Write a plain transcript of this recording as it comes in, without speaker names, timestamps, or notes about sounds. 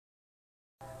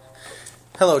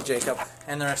Hello, Jacob,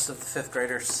 and the rest of the fifth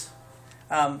graders.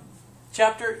 Lesson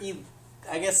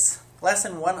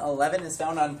 111 is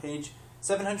found on page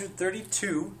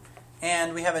 732,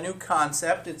 and we have a new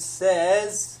concept. It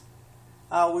says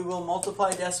we will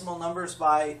multiply decimal numbers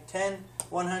by 10,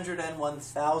 100, and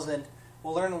 1,000.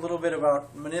 We'll learn a little bit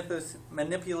about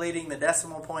manipulating the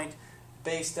decimal point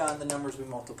based on the numbers we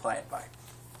multiply it by.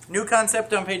 New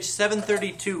concept on page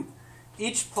 732.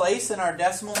 Each place in our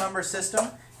decimal number system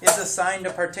is assigned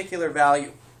a particular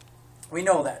value. We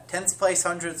know that. Tenths place,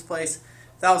 hundredths place,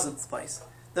 thousandths place.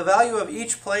 The value of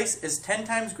each place is 10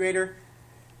 times greater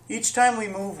each time we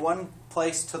move one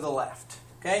place to the left.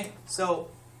 Okay, so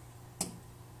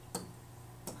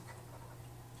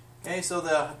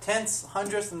the tenths,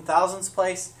 hundredths, and thousandths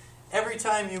place, every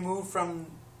time you move from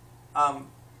a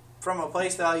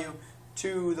place value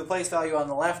to the place value on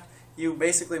the left, you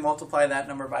basically multiply that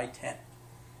number by 10.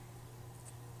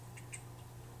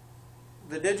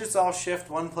 The digits all shift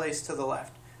one place to the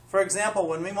left. For example,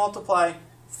 when we multiply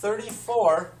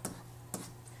 34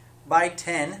 by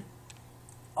 10,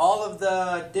 all of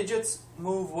the digits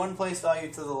move one place value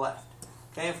to the left.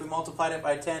 Okay, if we multiplied it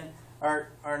by 10,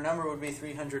 our number would be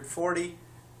 340.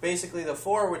 Basically, the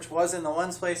 4, which was in the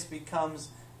ones place,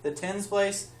 becomes the tens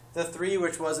place. The 3,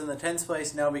 which was in the tens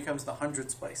place, now becomes the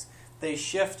hundredths place. They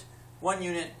shift one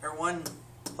unit or one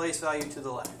place value to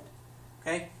the left.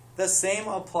 Okay. The same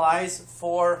applies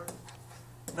for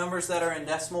numbers that are in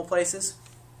decimal places.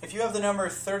 If you have the number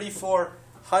 34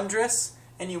 hundredths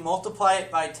and you multiply it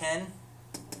by 10,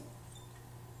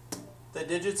 the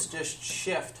digits just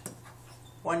shift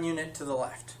one unit to the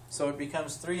left. So it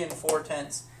becomes 3 and 4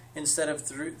 tenths instead of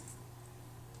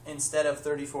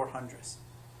 34 hundredths.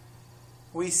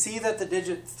 We see that the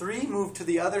digit 3 moved to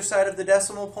the other side of the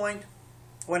decimal point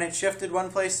when it shifted one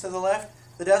place to the left.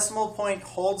 The decimal point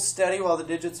holds steady while the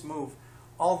digits move.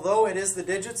 Although it is the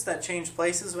digits that change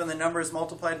places when the number is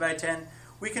multiplied by 10,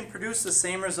 we can produce the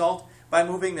same result by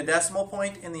moving the decimal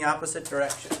point in the opposite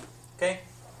direction. Okay?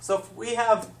 So if we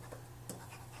have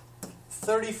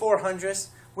 34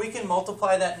 hundredths, we can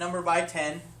multiply that number by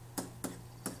 10.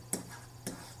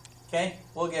 Okay?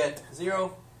 We'll get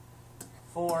 0,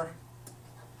 4,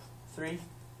 3.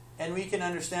 And we can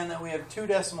understand that we have two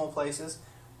decimal places,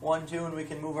 1, 2, and we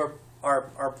can move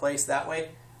our place that way,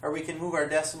 or we can move our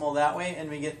decimal that way, and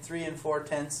we get 3 and 4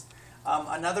 tenths.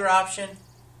 Another option,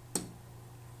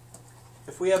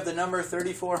 if we have the number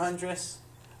 34 hundredths,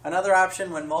 another option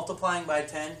when multiplying by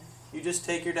 10, you just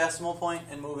take your decimal point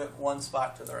and move it one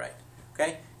spot to the right.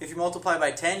 Okay? If you multiply by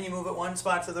 10, you move it one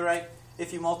spot to the right.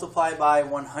 If you multiply by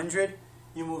 100,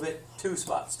 you move it 2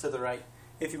 spots to the right.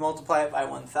 If you multiply it by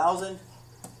 1,000,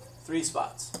 3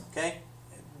 spots. Okay?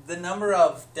 The number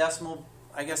of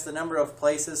the number of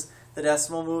places the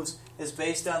decimal moves is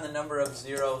based on the number of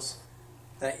zeros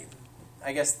that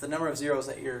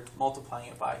you're multiplying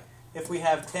it by. If we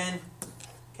have 10,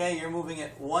 okay, you're moving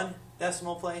it one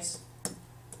decimal place.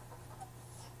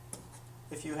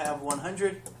 If you have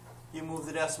 100, you move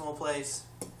the decimal place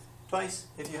twice.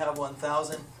 If you have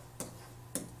 1,000,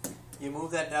 you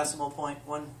move that decimal point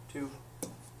 1, 2,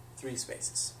 3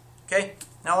 spaces. Okay,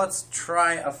 now let's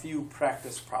try a few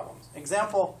practice problems.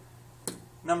 Example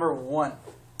number 1.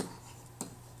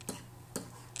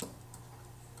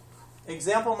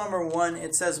 Example number 1,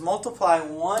 it says multiply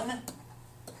 1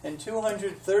 and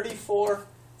 234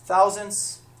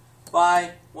 thousandths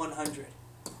by 100.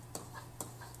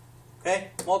 Okay,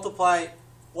 multiply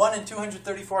 1 and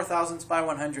 234 thousandths by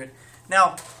 100.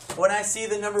 Now, when I see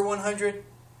the number 100,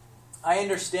 I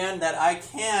understand that I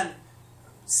can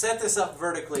set this up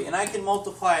vertically, and I can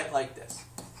multiply it like this.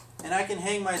 And I can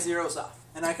hang my zeros off.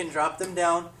 And I can drop them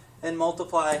down and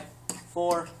multiply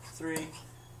 4, 3,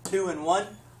 2, and 1.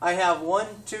 I have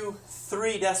 1, 2,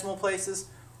 3 decimal places.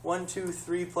 1, 2,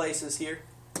 3 places here.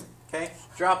 Okay,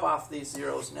 drop off these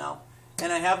zeros now.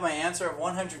 And I have my answer of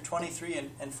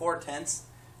 123 and 4 tenths.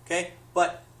 Okay,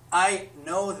 but I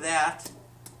know that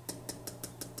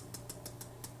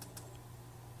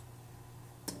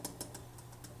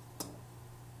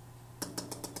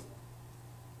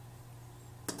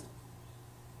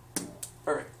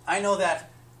I know that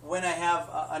when I have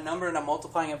a number and I'm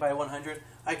multiplying it by 100,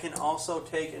 I can also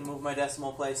take and move my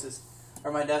decimal places,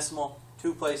 or my decimal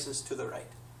 2 places to the right.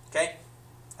 Okay?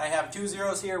 I have 2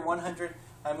 zeros here, 100.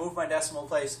 I move my decimal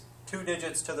place 2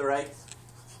 digits to the right.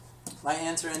 My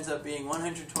answer ends up being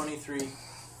 123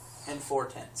 and 4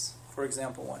 tenths for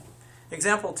example 1.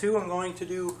 Example 2, I'm going to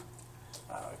do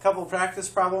a couple practice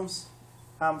problems.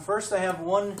 First, I have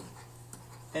 1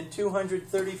 and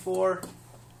 234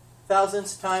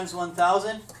 thousandths times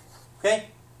 1,000. Okay,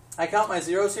 I count my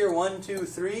zeros here, 1, 2,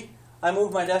 3. I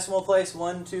move my decimal place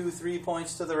 1, 2, 3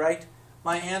 points to the right.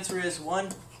 My answer is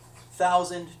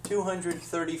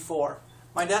 1,234.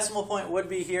 My decimal point would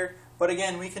be here, but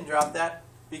again, we can drop that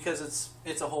because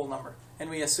it's a whole number, and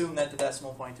we assume that the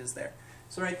decimal point is there.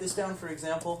 So write this down for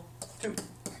example 2.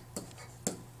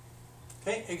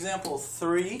 Okay, example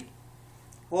 3.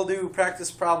 We'll do practice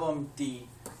problem D.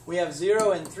 We have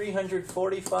 0 and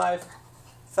 345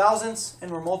 thousandths,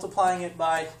 and we're multiplying it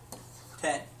by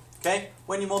 10. Okay,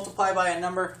 when you multiply by a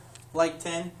number like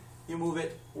 10, you move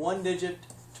it one digit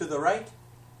to the right.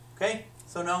 Okay,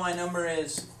 so now my number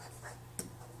is,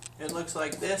 it looks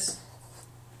like this.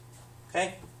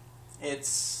 Okay,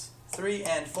 it's 3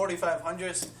 and 45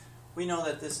 hundredths. We know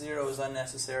that this 0 is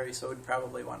unnecessary, so we'd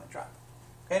probably want to drop it.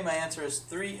 Okay, my answer is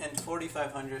 3 and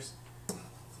 45 hundredths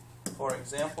for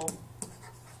example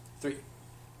 3.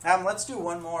 Let's do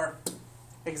one more.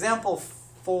 Example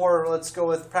 4, let's go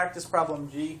with practice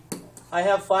problem G. I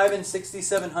have 5 and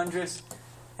 67 hundredths,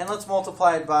 and let's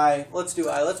multiply it by, let's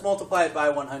multiply it by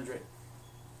 100.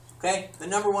 Okay, the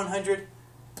number 100,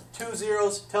 2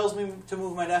 zeros, tells me to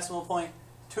move my decimal point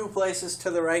 2 places to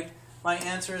the right. My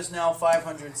answer is now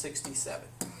 567.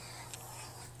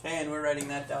 Okay, and we're writing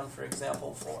that down for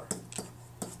example 4.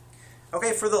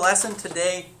 Okay, for the lesson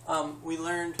today, we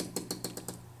learned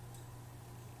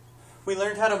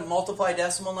how to multiply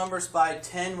decimal numbers by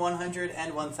 10, 100,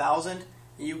 and 1,000.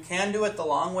 You can do it the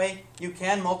long way. You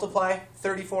can multiply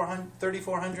 34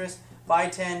 hundredths by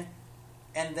 10,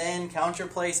 and then count your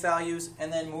place values,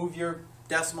 and then move your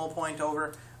decimal point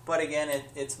over. But again,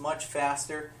 it's much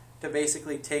faster to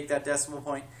basically take that decimal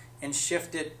point and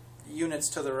shift it units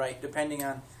to the right, depending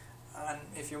on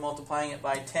if you're multiplying it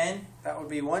by 10, that would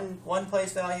be one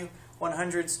place value,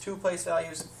 100's 2 place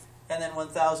values, and then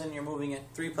 1,000 you're moving it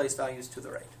 3 place values to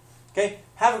the right. Okay,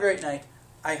 have a great night.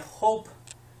 I hope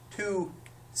to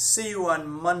see you on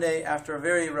Monday after a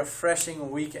very refreshing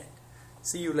weekend.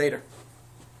 See you later.